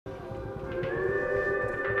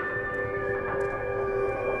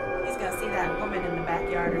woman in the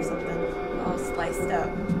backyard or something. All sliced up.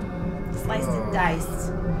 Sliced and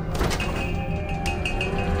diced.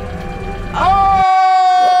 Oh!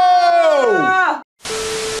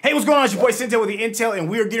 Hey, what's going on? It's your boy Syntell with the Intel, and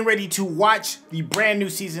we are getting ready to watch the brand new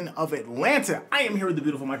season of Atlanta. I am here with the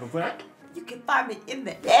beautiful Michael Clark. You can find me in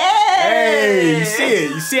the Hey, you see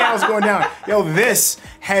it. You see how it's going down. Yo, this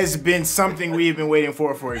has been something we've been waiting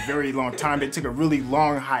for a very long time. It took a really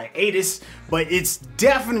long hiatus, but it's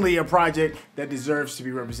definitely a project that deserves to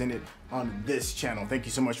be represented on this channel. Thank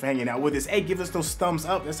you so much for hanging out with us. Hey, give us those thumbs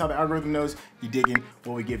up. That's how the algorithm knows you're digging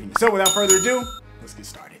what we're giving you. So without further ado, let's get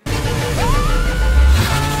started.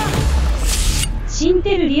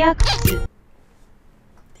 Syntell reaction.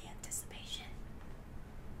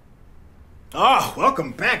 Oh,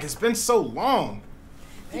 welcome back. It's been so long.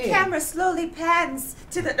 The camera slowly pans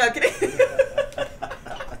to the... No, kidding.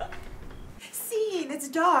 Scene, it's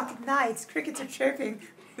dark at night. Crickets are chirping.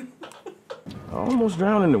 I almost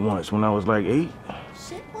drowned in it once when I was like 8.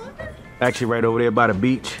 Shit water? Actually, right over there by the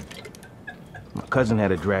beach. My cousin had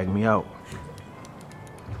to drag me out.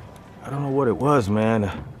 I don't know what it was, man.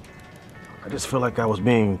 I just feel like I was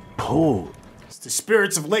being pulled. It's the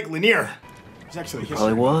spirits of Lake Lanier. It's actually history.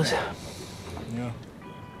 Probably was. Yeah.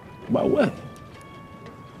 About what?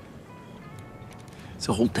 It's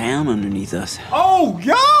a whole town underneath us. Oh,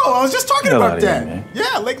 yo! I was just talking about that. Man.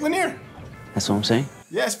 Yeah, Lake Lanier. That's what I'm saying.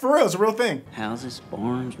 Yeah, it's for real. It's a real thing. Houses,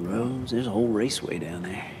 barns, roads. There's a whole raceway down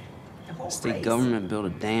there. The whole State race. government built a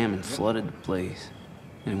dam and flooded the place.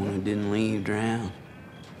 Anyone who didn't leave drowned.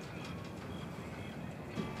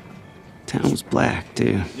 Town was black,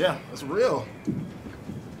 too. Yeah, that's real.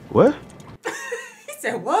 What? He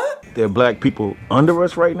said what? There are black people under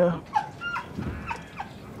us right now?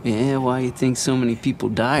 Yeah, why you think so many people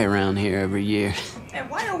die around here every year? And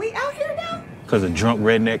why are we out here now? Because of drunk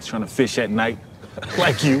rednecks trying to fish at night.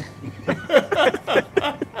 Like you.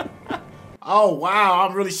 Oh, wow.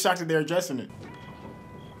 I'm really shocked that they're addressing it.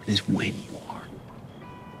 It's when you are.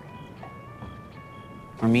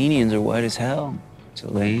 Armenians are white as hell. So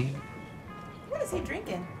they... What is he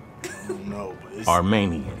drinking? I don't know, but it's...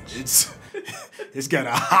 Armenians. It's got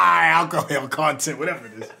a high alcohol content, whatever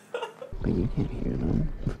it is. But you can't hear them.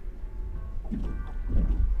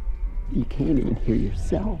 You can't even hear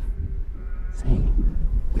yourself saying,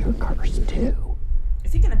 "We're cursed too."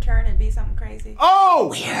 Is he gonna turn and be something crazy? Oh!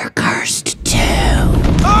 We're cursed too.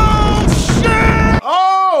 Oh, shit!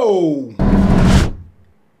 Oh!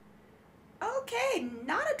 Okay,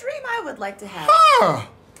 not a dream I would like to have. Huh.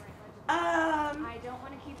 I don't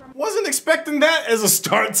want to keep her Wasn't expecting that as a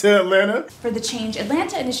start to Atlanta. for the Change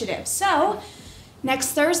Atlanta initiative. So, next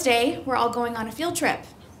Thursday, we're all going on a field trip.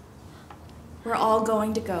 We're all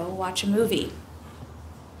going to go watch a movie.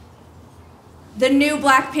 The new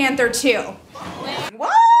Black Panther 2.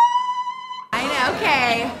 What? I know,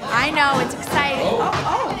 okay. I know, it's exciting.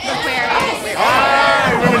 Oh. Aquarius.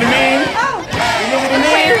 Ah, remember the meme? Oh. Remember the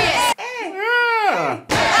meme? Aquarius. Hey. Yeah.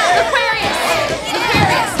 Aquarius.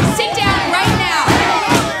 Aquarius. Sit down right now.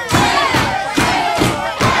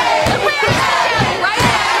 Aquarius, sit down right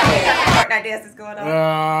now. Fortnite dance is going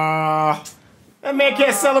on. That man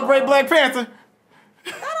can't celebrate Black Panther.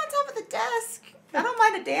 Not on top of the desk. I don't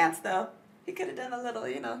mind a dance though. He could have done a little,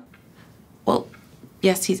 you know. Well,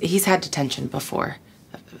 yes, he's had detention before,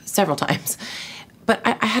 several times. But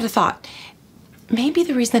I had a thought. Maybe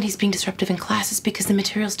the reason that he's being disruptive in class is because the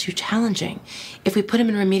material's too challenging. If we put him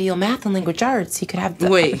in remedial math and language arts, he could have the...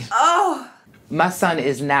 Wait, Oh. my son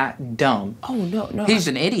is not dumb. Oh, no. He's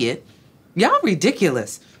an idiot. Y'all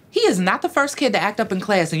ridiculous. He is not the first kid to act up in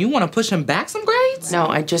class, and you want to push him back some grades? No,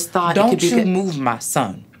 I just thought it Don't could be you good. move my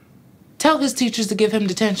son. Tell his teachers to give him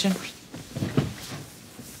detention.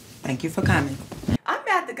 Thank you for coming. I'm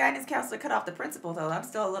mad the guidance counselor cut off the principal though. I'm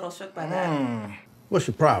still a little shook by that. What's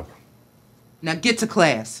your problem? Now get to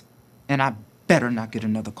class, and I better not get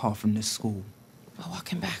another call from this school. I'll walk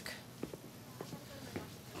him back.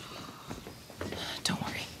 Don't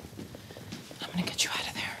worry. I'm gonna get you out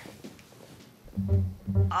of there.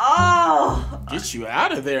 Oh. Get you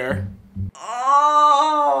out of there.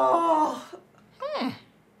 Oh.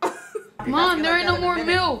 Mom, there ain't no more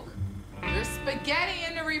milk. There's spaghetti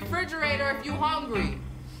in the refrigerator if you hungry.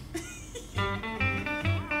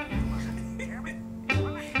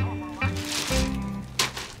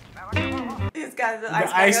 He's got the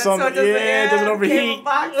Ice on so the, yeah, it doesn't overheat. cable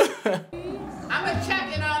box. I'm gonna check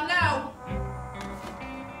and I'll know.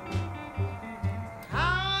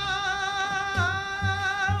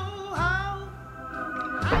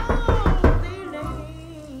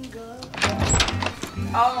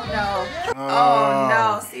 Oh no. Oh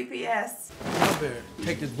no, CPS. I better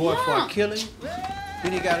take this boy before I kill him.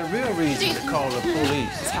 Then he got a real reason to call the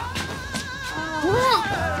police.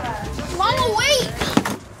 Mama, wait!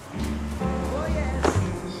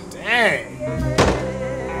 Dang.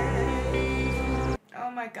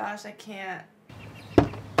 Oh my gosh, I can't.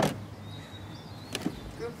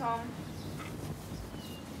 Group home.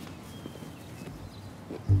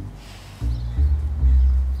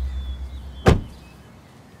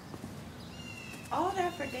 All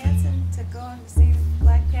that for dancing to go and see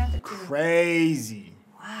Black Panther 2. Crazy.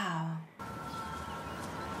 Wow.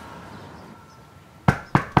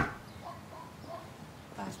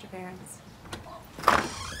 Foster parents.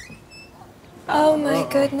 Oh my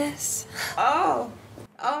goodness. Oh.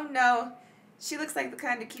 Oh no. She looks like the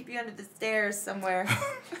kind to keep you under the stairs somewhere.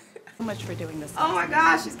 So much for doing this. Oh my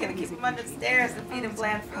gosh, she's gonna keep him under the stairs and feed him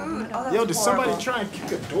bland food. Oh, that's Yo, did somebody horrible. try and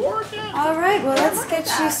kick a door again? All right, well, let's look at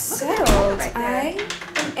get you that. settled. Right I there.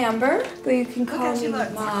 am Amber, but you can call how me she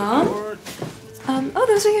looks. Mom. Oh,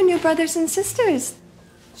 those are your new brothers and sisters.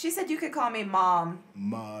 She said you could call me Mom.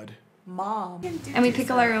 Mud. Mom. And we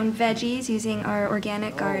pickle our own veggies using our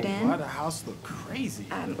organic garden. Why the house look crazy?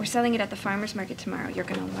 We're selling it at the farmer's market tomorrow. You're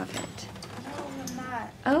gonna love it. No, I'm not.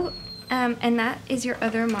 Oh, and that is your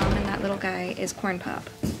other mom, and that little guy is Corn Pop.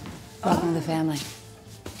 Welcome to the family.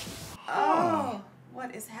 Oh,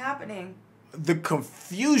 what is happening? The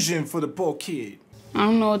confusion for the poor kid. I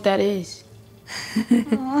don't know what that is.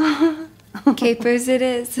 Capers it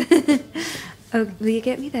is. Oh, will you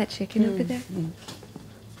get me that chicken over there?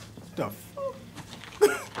 The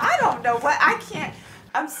I don't know what. I can't.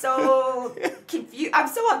 I'm so confused. I'm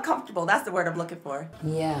so uncomfortable. That's the word I'm looking for.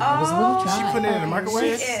 Yeah, it was a little dry. She put it in the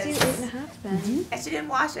microwave? She Do is. 8.5 then. And she didn't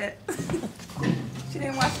wash it. She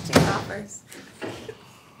didn't wash the chicken off first.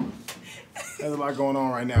 There's a lot going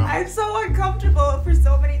on right now. I'm so uncomfortable for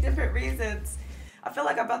so many different reasons. I feel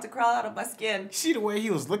like I'm about to crawl out of my skin. See the way he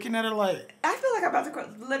was looking at her like, I feel like I'm about to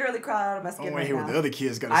literally crawl out of my I skin want to right hear now. what the other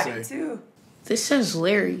kids got to I say. do too. This says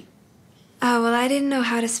Larry. Oh, well, I didn't know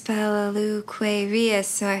how to spell Aluquarius,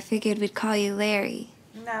 so I figured we'd call you Larry.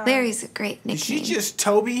 No. Larry's a great Did nickname. she just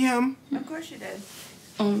Toby him? Of course you did.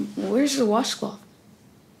 Where's the washcloth?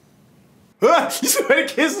 Ah, you see the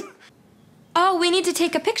kids? Oh, we need to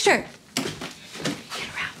take a picture.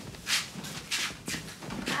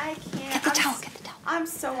 I can't. Get the towel, get the towel. I'm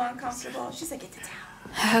so uncomfortable. She's like, get the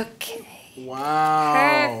towel. Okay.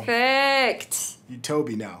 Wow. Perfect. You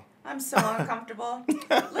Toby now. I'm so uncomfortable. Look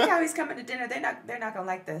how he's coming to dinner. They're not gonna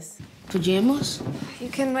like this. Pajamas? You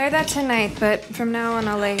can wear that tonight, but from now on,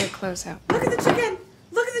 I'll lay your clothes out. Look at the chicken.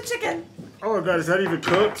 Look at the chicken. Oh my God, is that even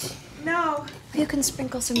cooked? No. You can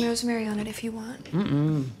sprinkle some rosemary on it if you want.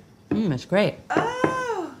 That's great.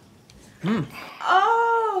 Oh.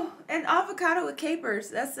 Oh. And avocado with capers.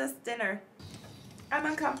 That's dinner. I'm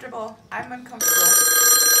uncomfortable. I'm uncomfortable.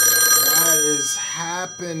 What is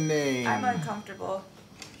happening? I'm uncomfortable.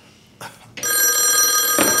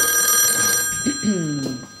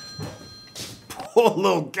 Poor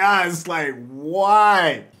little guy's like,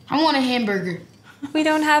 why? I want a hamburger. We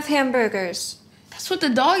don't have hamburgers. That's what the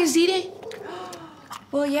dog is eating.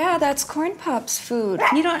 Well, yeah, that's Corn Pop's food.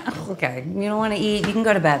 You don't. Okay, you don't want to eat. You can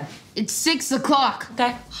go to bed. It's 6 o'clock.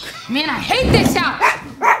 Okay. Man, I hate this house.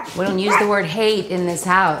 We don't use the word hate in this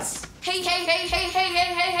house. Hey, hey, hey, hey, hey,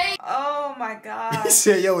 hey, hey, hey. Oh my God. He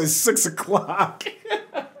said, yo, it's 6 o'clock.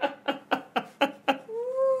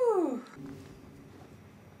 Ooh.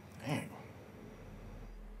 Dang.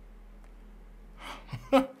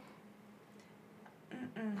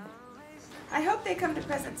 I hope they come to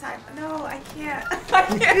present time. No, I can't. I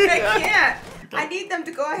can't. I need them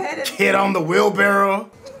to go ahead and. Kid on the wheelbarrow.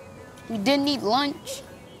 We didn't eat lunch.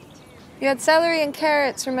 You had celery and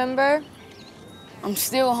carrots, remember? I'm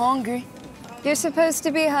still hungry. You're supposed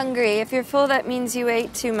to be hungry. If you're full, that means you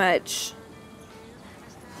ate too much.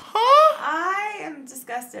 I am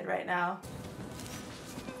disgusted right now.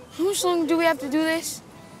 How much longer do we have to do this?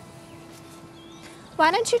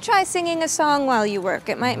 Why don't you try singing a song while you work?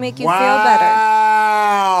 It might make you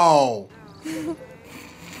Wow.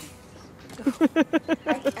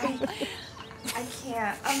 I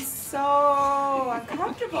can't. I'm so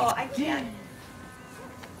uncomfortable. I can't.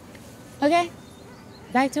 Okay.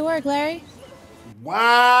 Back to work, Larry.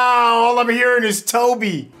 Wow. All I'm hearing is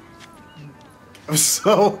Toby. I'm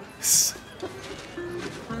so.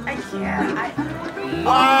 I can't.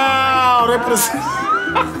 Wow. They put a.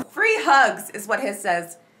 Free hugs is what his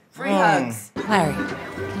says. Free hugs. Larry,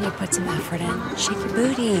 can you put some effort in? Shake your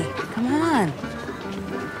booty. Come on.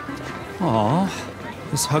 Aw,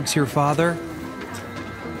 this hug's your father?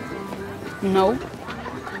 No.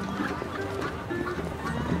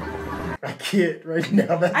 kid right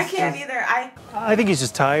now. I can't either. I think he's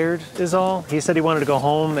just tired, is all. He said he wanted to go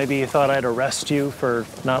home. Maybe he thought I'd arrest you for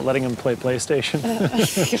not letting him play PlayStation.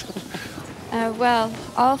 Well,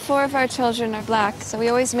 all 4 of our children are black, so we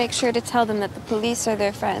always make sure to tell them that the police are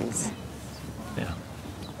their friends. Yeah.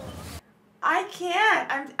 I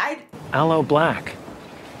can't. Aloe Black.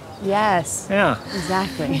 Yes. Yeah.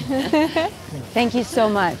 Exactly. Thank you so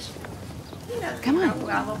much. You know, Come on. who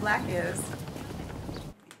Aloe Black is.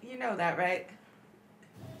 You know that, right?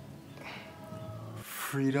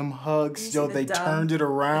 Freedom hugs. You Yo, see they the dumb- turned it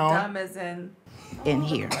around. The dumb is in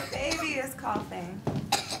here. The baby is coughing.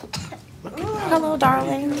 Hello,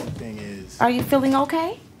 darling. Thing is. Are you feeling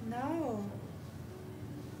okay? No.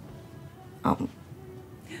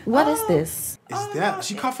 What is this? Is that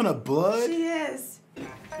she coughing up blood? She is.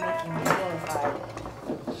 Making me horrified.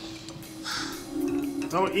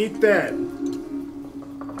 Don't eat that.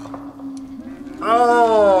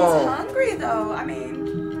 Oh. He's hungry though. I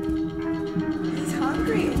mean, he's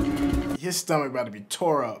hungry. His stomach about to be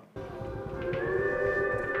tore up.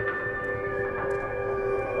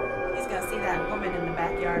 He's gonna see that woman in the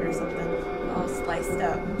backyard or something, all sliced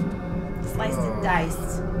up, sliced and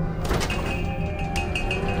diced.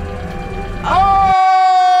 Oh!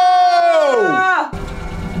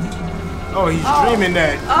 Oh, he's dreaming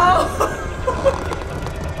that. Oh!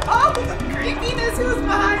 Oh, the creepiness! Who's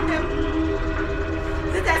behind him?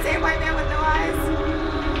 Is it that same white man with no eyes?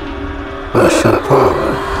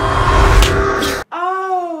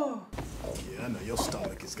 Oh! Yeah, I know your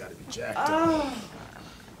stomach has got to be jacked up. Oh!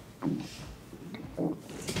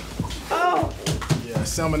 Oh! Yeah,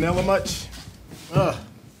 salmonella much? Ugh.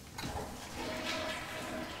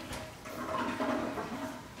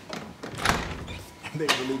 They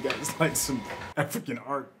really got like some African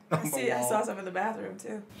art on the I wall. saw some in the bathroom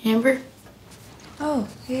too. Amber? Oh,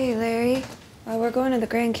 hey, Larry. We're going to the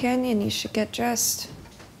Grand Canyon. You should get dressed.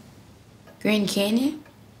 Grand Canyon?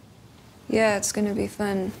 Yeah, it's gonna be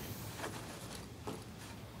fun.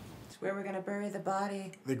 It's where we're gonna bury the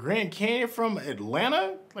body. The Grand Canyon from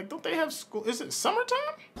Atlanta? Like, don't they have school? Is it summertime?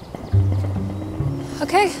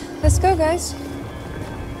 Okay, let's go, guys.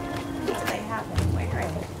 What do they have them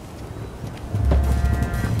wearing?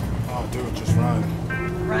 Oh, dude, just run.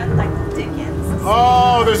 Run like the Dickens.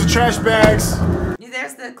 Oh, there's the trash bags.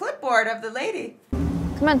 There's the clipboard of the lady.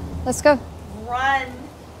 Come on, let's go. Run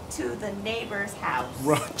to the neighbor's house.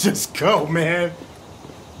 Run, just go, man.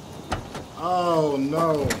 Oh,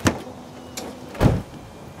 no.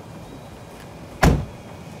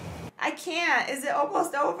 I can't. Is it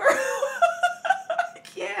almost over? I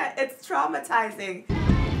can't. It's traumatizing.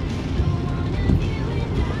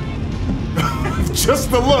 Just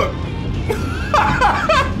the look.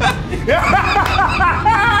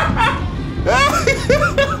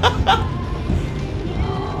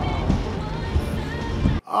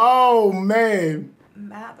 Oh, man.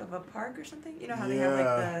 Map of a park or something? You know how they have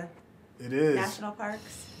like It the is. national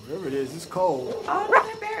parks? Wherever it is, it's cold. Oh, no,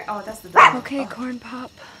 they're buried. Oh, that's the dog. Okay, Corn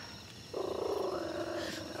Pop.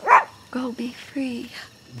 Go be free.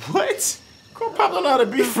 What? Corn Pop don't know how to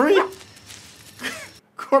be free.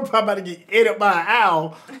 Corn Pop about to get ate up by an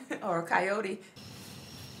owl. Or a coyote.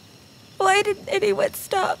 Why didn't anyone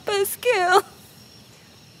stop us, Gil?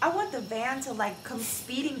 I want the van to like come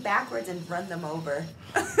speeding backwards and run them over.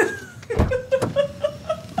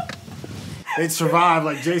 They'd survive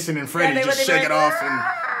like Jason and Freddy, Yeah, just shake it off and.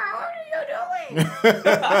 What are you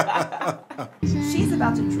doing? She's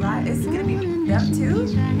about to drive. Is it gonna be them too?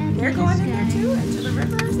 They're going in there too, into the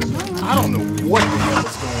river or something? I don't know what the hell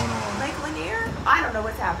is going on. Lake Lanier? I don't know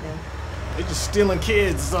what's happening. They're just stealing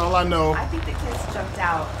kids, is all I know. I think the kids jumped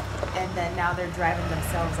out, and then now they're driving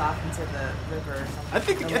themselves off into the river or something. I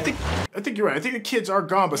think you're right. I think the kids are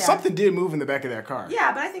gone, but Yeah. something did move in the back of that car.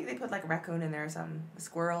 Yeah, but I think they put like a raccoon in there or something. A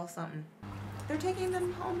squirrel, something. They're taking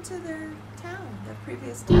them home to their town, their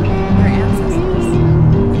previous town, their ancestors.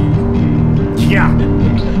 Yeah.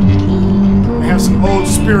 They have some old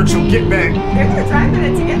spiritual get back. They're gonna drive in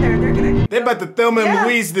it together. They're about to Thelma and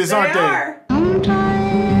Louise this, aren't they? Are.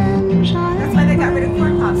 That's why they got rid of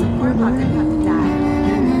Corn Pop, so Corn Pop didn't have to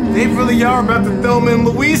die. They really are about to Thelma and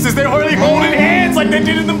Louise this. They're already holding hands like they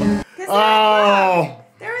did in the. Oh.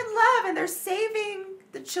 They're in love and they're saving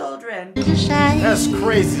the children. That's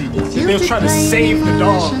crazy. They'll try to save the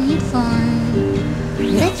dog.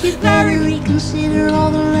 That you better reconsider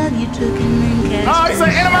all the love you took and then catch. Oh, he's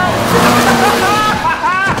like animal.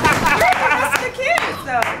 Where are the rest of the kids,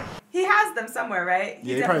 though? He has them somewhere, right?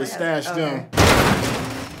 Yeah, he probably definitely stashed has them.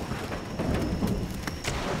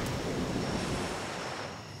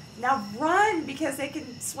 Now run because they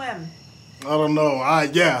can swim. I don't know.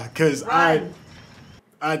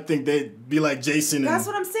 I think they'd be like Jason. That's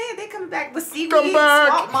what I'm saying. They come back with seaweed, Come back.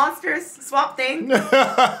 swamp monsters, swamp thing.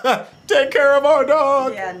 Take care of our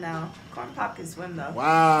dog. Yeah, no. Corn Pop can swim though.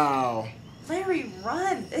 Wow. Larry,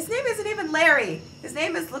 run. His name isn't even Larry. His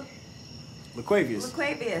name is LaQuavius.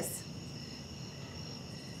 LaQuavius.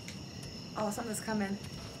 Oh, something's coming.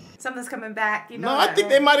 Something's coming back. You know. No, I think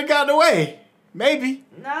they might have gotten away. Maybe.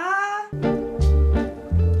 Nah.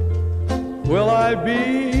 Will I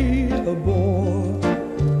be a boy?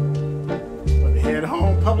 Head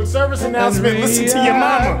home. Public service announcement. Listen to your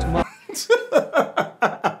mama.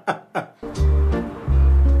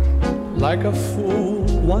 Like a fool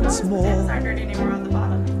once more. Aren't dirty anymore on the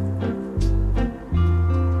bottom.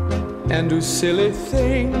 And do silly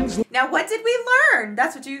things. Now, what did we learn?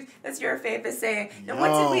 That's your favorite saying. Now,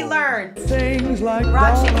 what did we learn? Things like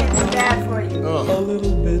raw chicken is bad for you. A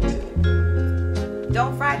little bit.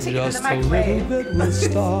 Don't fry chicken Just in the microwave. a little bit will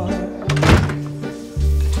start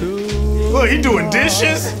to Look, he doing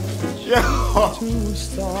dishes. Yeah.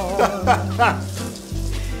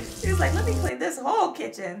 He was like, let me clean this whole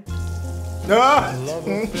kitchen. You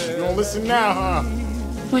don't listen now, huh?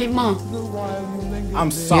 Wait, Mom. I'm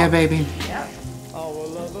sorry. Yeah, baby. Yep.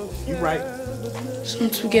 You right. Some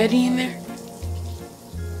spaghetti in there?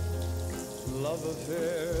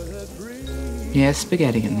 Yeah,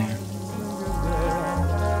 spaghetti in there.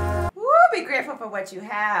 Woo, be grateful for what you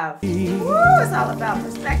have. Woo, it's all about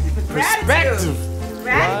perspective and gratitude.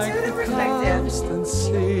 Gratitude and perspective.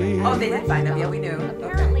 Oh, they did find them. Yeah, we knew.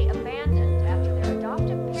 Apparently abandoned after their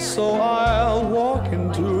adoptive parents. So I'll walk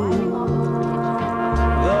into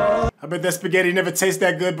I bet that spaghetti never tastes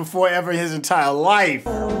that good before ever in his entire life.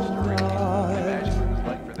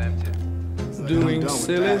 doing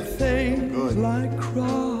silly things like cry.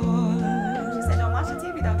 She said, don't watch the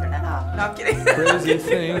TV, don't turn that off. No, I'm kidding. Crazy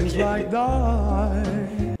things like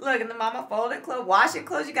that. Look, and the mama folded clothes, washing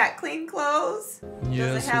clothes. You got clean clothes.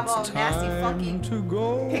 Yes, doesn't have all it's nasty, funky to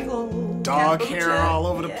go. pickled dog kombucha. hair all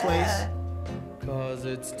over the Yeah. place. 'Cause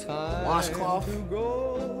it's time Washcloth. to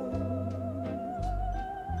go.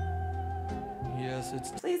 Yes,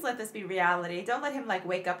 it's Please let this be reality. Don't let him like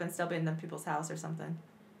wake up and still be in them people's house or something.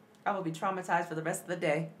 I will be traumatized for the rest of the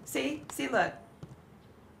day. See? See, look.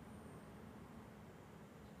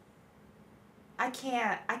 I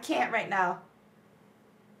can't right now.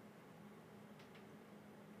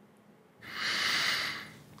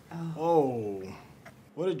 Oh,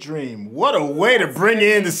 what a dream. What a way to bring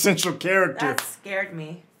in the central character. That scared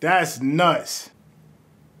me. That's nuts.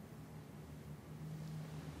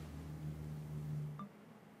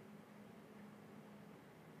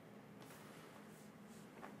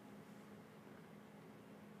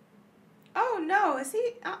 Oh no, is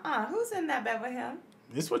he? Who's in that bed with him?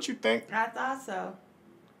 This what you think? I thought so.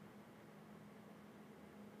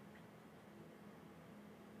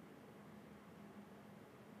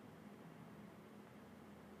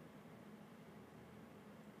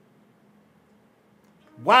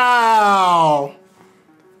 Wow.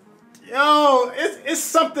 Yo, it's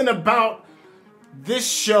something about this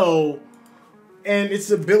show and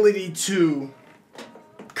its ability to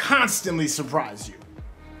constantly surprise you.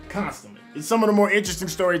 Constantly. It's some of the more interesting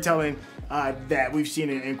storytelling that we've seen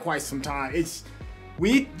in quite some time.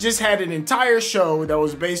 We just had an entire show that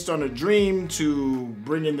was based on a dream to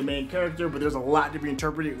bring in the main character, but there's a lot to be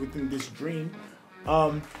interpreted within this dream.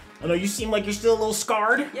 I know you seem like you're still a little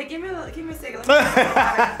scarred. Yeah, give me a second.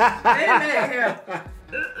 Wait a minute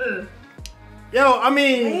here. Yo, I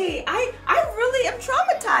mean... Wait, I really am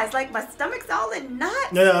traumatized. Like, my stomach's all in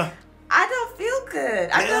knots. Yeah. I don't feel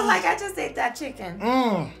good. I feel like I just ate that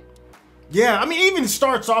chicken. Yeah, I mean, it even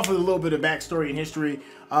starts off with a little bit of backstory and history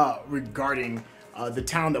regarding the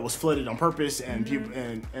town that was flooded on purpose and people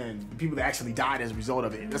and the people that actually died as a result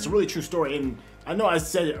of it. That's a really true story, and I know I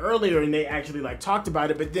said it earlier, and they actually like talked about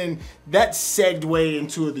it, but then that segued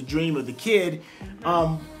into the dream of the kid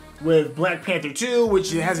with Black Panther 2,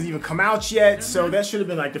 which it hasn't even come out yet, so that should have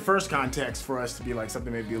been like the first context for us to be like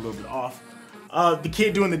something maybe a little bit off. The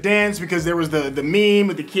kid doing the dance, because there was the meme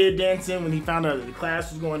with the kid dancing when he found out that the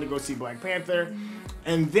class was going to go see Black Panther.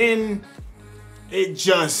 And then it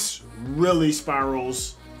just really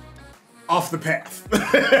spirals off the path.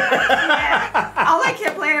 Yeah. All I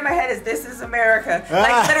kept playing in my head is "This Is America."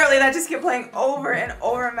 Like literally, that just kept playing over and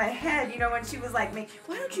over in my head. You know, when she was like, "Me,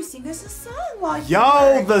 why don't you sing us a song while you?"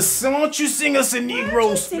 Yo, why don't you sing us a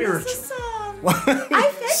Negro spiritual? Sing us a song.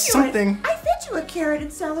 I fed you Something. I fed you a carrot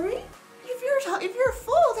and celery. If you're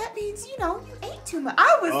full, that means you ate too much.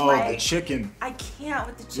 I was like, the chicken. I can't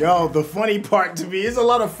with the chicken. Yo, the funny part to me, there's a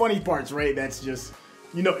lot of funny parts, right? That's just,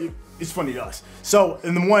 it's funny to us. So,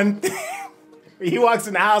 in the one, He walks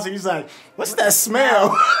in the house and he's like, "What's that smell?"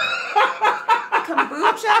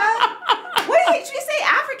 Kombucha. What did she say?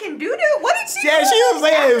 African doo-doo? What did she Yeah, say? she was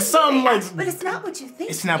like, it was something like. But it's not what you think.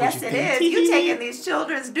 It's not yes, what you it think. is. You taking these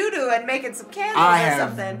children's doo-doo and making some candles I or have.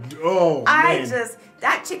 something. Oh, man.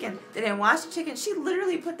 That chicken, they didn't wash the chicken. She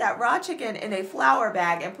literally put that raw chicken in a flour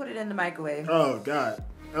bag and put it in the microwave. Oh, God.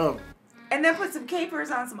 Oh. And then put some capers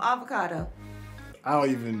on some avocado. I don't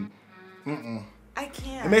even. I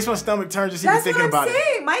can't. It makes my stomach turn just even thinking about it. That's what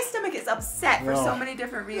I'm saying. My stomach is upset for No. so many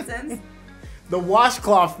different reasons. The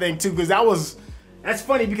washcloth thing too, because that's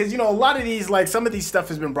funny because, you know, a lot of these, like, some of these stuff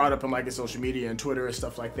has been brought up in, like, in social media and Twitter and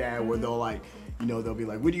stuff like that, where they'll, like, you know, they'll be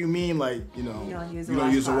like, what do you mean, like, you know, You don't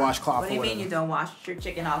use a washcloth? What do you mean you don't wash your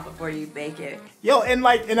chicken off before you bake it? Yo, and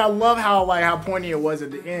I love how poignant it was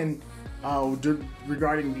at the end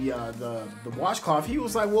regarding the washcloth. He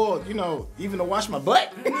was like, well, you know, even to wash my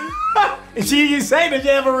butt. And she didn't say that you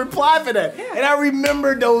have a reply for that. Yeah. And I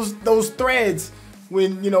remember those threads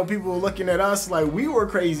when, you know, people were looking at us like we were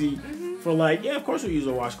crazy for like, yeah, of course we use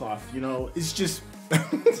a washcloth. You know, it's just.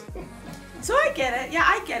 So I get it. Yeah,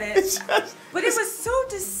 I get it. But it was so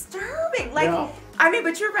disturbing. Like, yeah. I mean,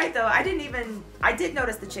 but you're right though. I did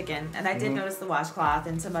notice the chicken and I did notice the washcloth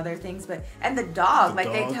and some other things, and the dog,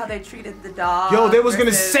 how they treated the dog. Yo, they was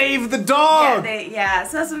gonna save the dog. Yeah,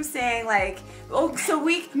 so that's what I'm saying. Like, so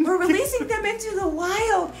we're releasing them into the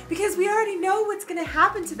wild because we already know what's gonna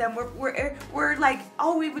happen to them. We're like,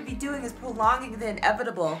 all we would be doing is prolonging the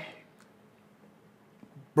inevitable.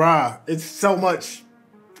 Bruh, it's so much.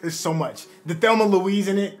 It's so much. The Thelma Louise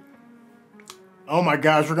in it. Oh my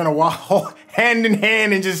gosh, we're gonna walk hand in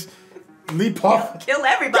hand and just leap off. Kill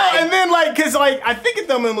everybody. Yeah, and then cause I think in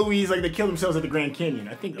Thelma and Louise, they kill themselves at the Grand Canyon.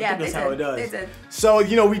 I think that's how it does. They did. So,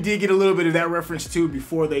 you know, we did get a little bit of that reference too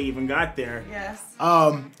before they even got there. Yes.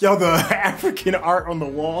 Yo, the African art on the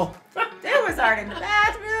wall. There was art in the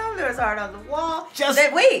bathroom. There was art on the wall.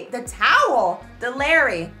 The towel. The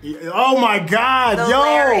Larry. Oh my God, the yo,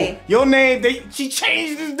 Larry. Your name. She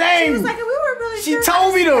changed his name. She was like, we weren't really She sure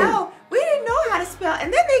told me to. We didn't know how to spell,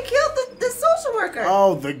 and then they killed the social worker.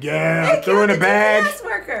 Oh, the gal threw in a bag. GPS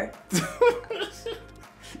worker.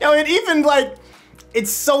 Yo, and even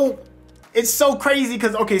it's so crazy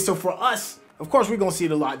because so for us, of course, we're gonna see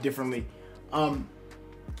it a lot differently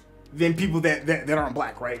than people that aren't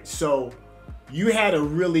black, right? So you had a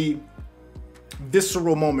really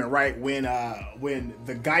visceral moment, right, when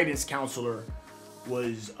the guidance counselor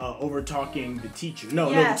was over talking the teacher.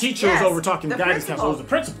 No, the teacher was over talking the guidance counselor. It was the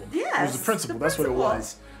principal. Yes, it was the principal. That's what it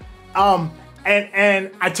was.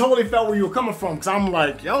 And I totally felt where you were coming from because I'm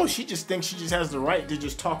like, yo, she just thinks she just has the right to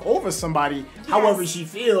just talk over somebody however she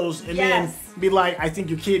feels and then be like, I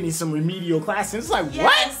think your kid needs some remedial class. And it's like,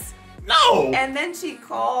 what? No. And then she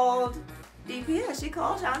called DPS. She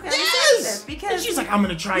called Sean Family Services because and she's like, I'm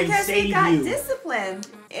gonna try and save you. Because he got disciplined.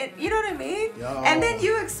 You know what I mean? Yo. And then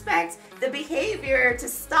you expect the behavior to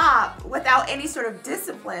stop without any sort of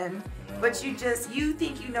discipline. But you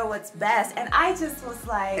think you know what's best. And I just was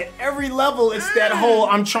like... At every level, it's that whole,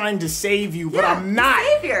 I'm trying to save you, but I'm not. The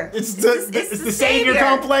savior. It's the savior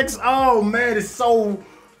complex. Oh, man, it's so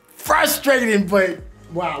frustrating, but...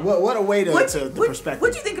 Wow, what a way to perspective.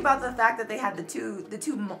 What do you think about the fact that they had the two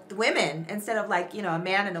women instead of a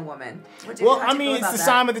man and a woman? It's the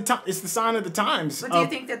sign of the time. It's the sign of the times. But do you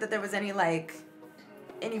think that there was any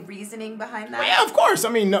reasoning behind that? Well, yeah, of course. I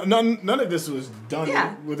mean, none of this was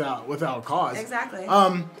done without cause. Exactly.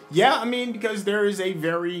 Because there is a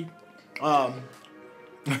very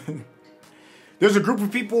there's a group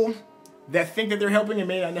of people that think that they're helping and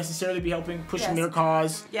may not necessarily be helping, pushing their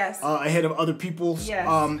cause ahead of other people's. Yes.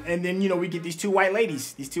 And then, we get these two white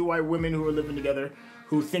ladies, these two white women who are living together,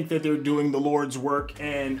 who think that they're doing the Lord's work.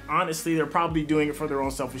 And honestly, they're probably doing it for their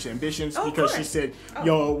own selfish ambitions because she said,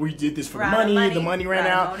 yo, we did this for the money ran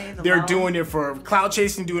out. They're doing it for clout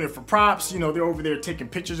chasing, doing it for props. They're over there taking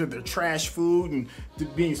pictures of their trash food and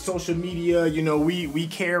being social media, we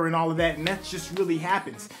care and all of that. And that just really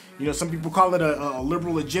happens. Some people call it a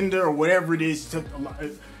liberal agenda or whatever it is.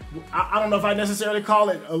 I don't know if I necessarily call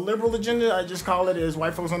it a liberal agenda. I just call it as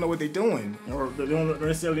white folks don't know what they're doing, or they don't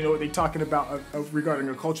necessarily know what they're talking about regarding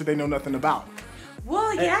a culture they know nothing about.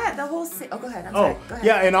 Well, the whole. Go ahead. I'm sorry. Go ahead.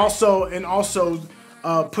 Yeah, and also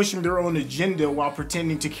pushing their own agenda while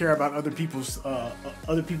pretending to care about other people's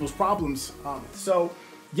problems. I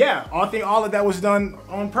think all of that was done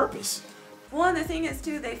on purpose. Well, and the thing is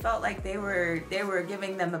too, they felt like they were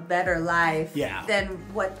giving them a better life than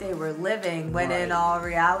what they were living. When in all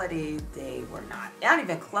reality, they were not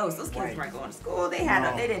even close. Those kids weren't going to school. They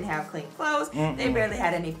didn't have clean clothes. They barely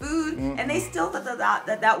had any food, and they still thought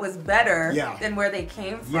that was better than where they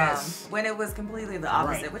came from. When it was completely the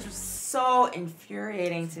opposite, which was so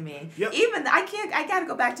infuriating to me. Even I gotta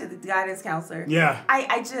go back to the guidance counselor.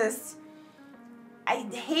 I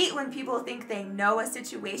hate when people think they know a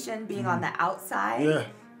situation being on the outside.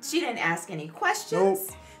 She didn't ask any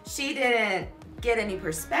questions. She didn't get any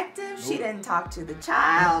perspective. She didn't talk to the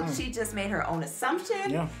child. She just made her own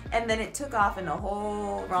assumption. And then it took off in a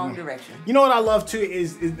whole wrong direction. You know what I love too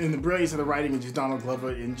is in the brilliance of the writing and just Donald Glover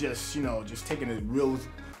and just, you know, just taking a real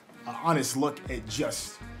honest look at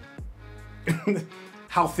just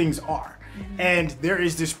how things are. And there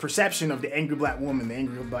is this perception of the angry black woman, the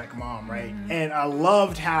angry black mom, right? And I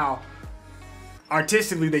loved how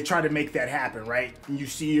artistically they try to make that happen, right? And you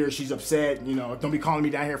see her, she's upset, you know, don't be calling me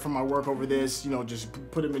down here from my work over this, you know, just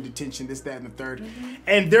put him in detention, this, that, and the third.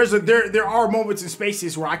 And there are moments and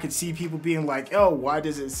spaces where I could see people being like, oh, why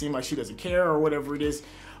does it seem like she doesn't care or whatever it is?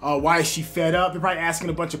 Why is she fed up? They're probably asking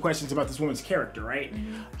a bunch of questions about this woman's character, right?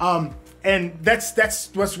 And that's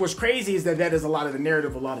what's crazy is that is a lot of the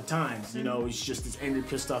narrative a lot of times. You know, it's just this angry,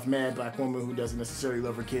 pissed off, mad black woman who doesn't necessarily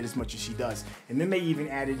love her kid as much as she does. And then they even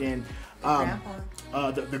added in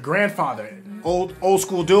the grandfather, old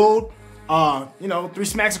school dude. You know, 3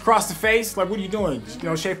 smacks across the face. Like, what are you doing? Just, you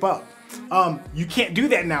know, shape up. You can't do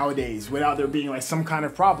that nowadays without there being like some kind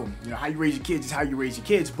of problem. You know, how you raise your kids is how you raise your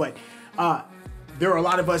kids. But there are a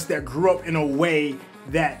lot of us that grew up in a way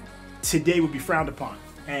that today would be frowned upon.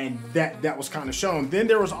 And that was kind of shown. Then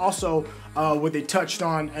there was also what they touched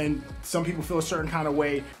on, and some people feel a certain kind of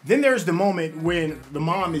way. Then there's the moment when the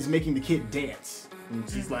mom is making the kid dance. And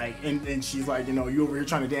she's like, and she's like, you know, you over here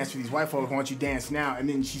trying to dance for these white folks, why don't you dance now? And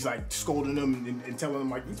then she's like scolding them and telling them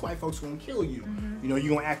like, these white folks gonna kill you. You know,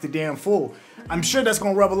 you're gonna act a damn fool. I'm sure that's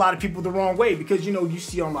gonna rub a lot of people the wrong way because, you know, you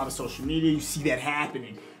see on a lot of social media, you see that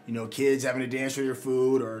happening. You know, kids having to dance for their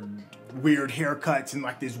food or weird haircuts and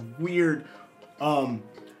like this weird,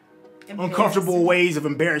 uncomfortable ways of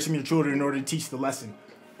embarrassing your children in order to teach the lesson.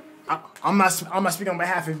 I'm not speaking on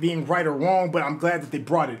behalf of being right or wrong, but I'm glad that they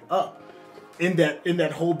brought it up in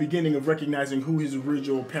that whole beginning of recognizing who his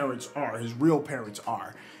original parents are, his real parents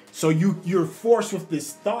are. So you're forced with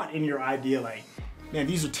this thought in your idea like, man,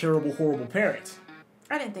 these are terrible, horrible parents.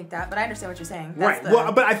 I didn't think that, but I understand what you're saying. Right.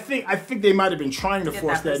 Well, but I think they might have been trying to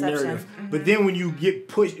force that narrative. But then when you get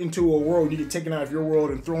pushed into a world, you get taken out of your world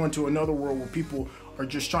and thrown into another world where people are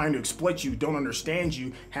just trying to exploit you, don't understand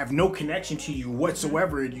you, have no connection to you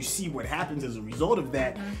whatsoever, and you see what happens as a result of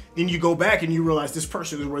that, then you go back and you realize this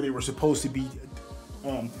person is where they were supposed to be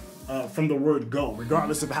from the word go,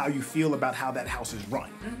 regardless of how you feel about how that house is run.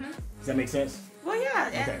 Does that make sense? Well, yeah.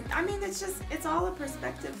 And I mean, it's all a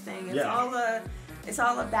perspective thing. It's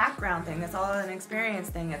all a background thing. It's all an experience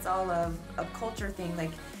thing. It's all a culture thing.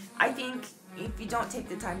 Like, I think if you don't take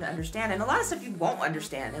the time to understand, and a lot of stuff you won't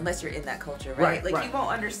understand unless you're in that culture, right? You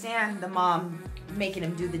won't understand the mom making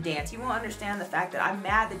him do the dance. You won't understand the fact that I'm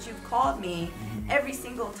mad that you've called me every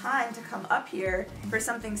single time to come up here for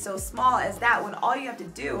something so small as that, when all you have to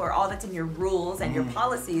do, or all that's in your rules and your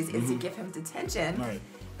policies, is to give him detention.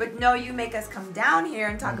 But no, you make us come down here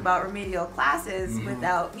and talk about remedial classes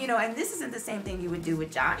without, you know, and this isn't the same thing you would do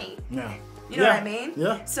with Johnny. You know what I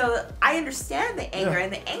mean? So I understand the anger,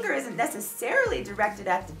 and the anger isn't necessarily directed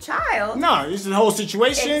at the child. No, it's the whole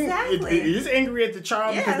situation. Exactly. It is angry at the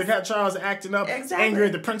child because the child's acting up. It's angry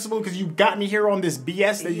at the principal because you got me here on this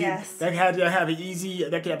BS that had to have an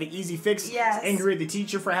easy fix. It's angry at the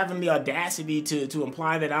teacher for having the audacity to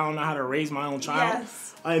imply that I don't know how to raise my own child.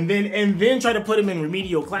 And then try to put him in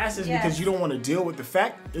remedial classes because you don't want to deal with the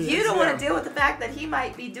fact. You don't want to deal with the fact that he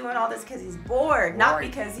might be doing all this because he's bored, not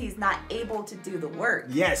because he's not able to do the work.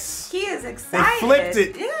 Yes. He is excited. They flipped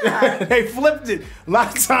it. Yeah. They flipped it. A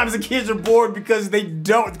lot of times the kids are bored because they're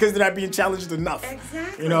not being challenged enough.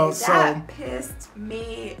 Exactly. You know, that pissed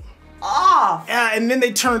me off. Yeah, and then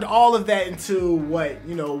they turned all of that into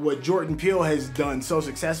what Jordan Peele has done so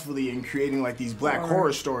successfully in creating like these black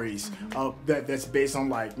horror stories that's based on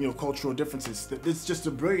like, you know, cultural differences. It's just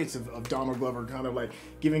the brilliance of Donald Glover kind of like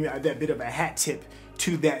giving that bit of a hat tip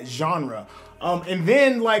to that genre. And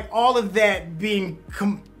then like all of that being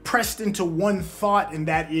compressed into one thought, and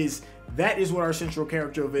that is what our central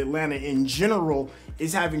character of Atlanta in general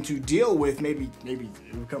is having to deal with maybe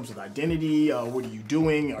it comes with identity. What are you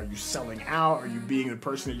doing? Are you selling out? Are you being the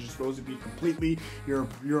person that you're supposed to be completely? You're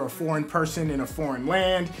a foreign person in a foreign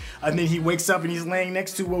land. And then he wakes up and he's laying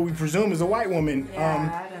next to what we presume is a white woman.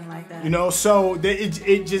 Yeah, I didn't like that. You know, so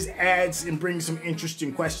it just adds and brings some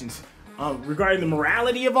interesting questions. Regarding the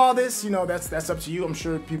morality of all this, you know, that's up to you. I'm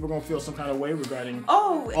sure people are gonna feel some kind of way regarding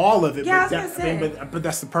all of it. Yeah, but I was gonna say. but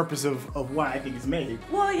that's the purpose of why I think it's made.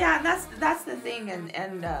 Well, yeah, that's the thing,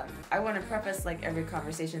 and I want to preface like every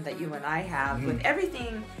conversation that you and I have with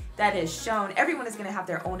everything that is shown. Everyone is gonna have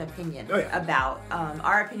their own opinion about.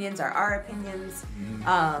 Our opinions are our opinions.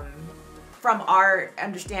 From our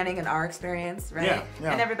understanding and our experience, right?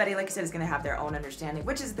 Yeah. And everybody, like you said, is going to have their own understanding,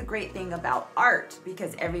 which is the great thing about art,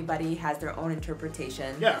 because everybody has their own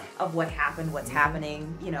interpretation of what happened, what's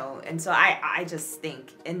happening, you know. And so I just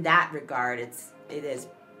think in that regard, it is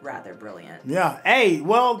rather brilliant. Yeah. Hey,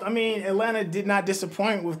 well, I mean, Atlanta did not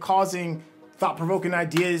disappoint with causing thought-provoking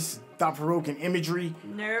ideas, thought-provoking imagery.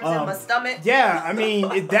 Nerves in my stomach. Yeah, I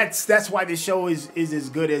mean, that's why this show is as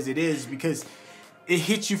good as it is, because it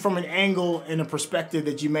hits you from an angle and a perspective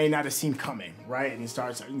that you may not have seen coming, right? And it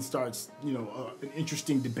starts, you know, an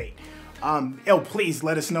interesting debate. Please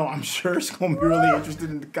let us know. I'm sure it's gonna be really interested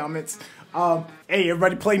in the comments. Hey,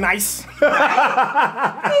 everybody, play nice. Please play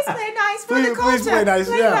nice for the culture. Please play nice.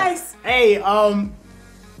 Play nice. Hey,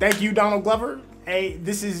 thank you, Donald Glover. Hey,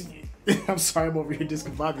 this is. I'm sorry, I'm over here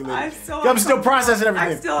discombobulated. I'm still processing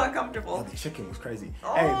everything. I'm still uncomfortable. Oh, the chicken was crazy.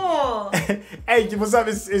 Oh. Hey, what's up?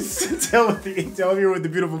 It's Syntell here with the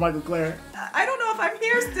beautiful Michael Clare. I don't know if I'm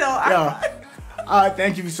here still. Yeah.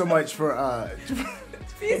 Thank you so much for.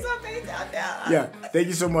 Yeah, thank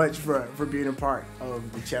you so much for being a part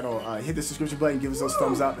of the channel. Hit the subscription button, give us those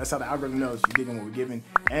thumbs up. That's how the algorithm knows you're digging what we're giving.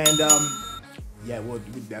 And yeah, we'll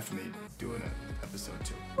definitely do an episode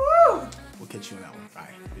 2. Woo! We'll catch you on that one. All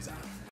right, peace out.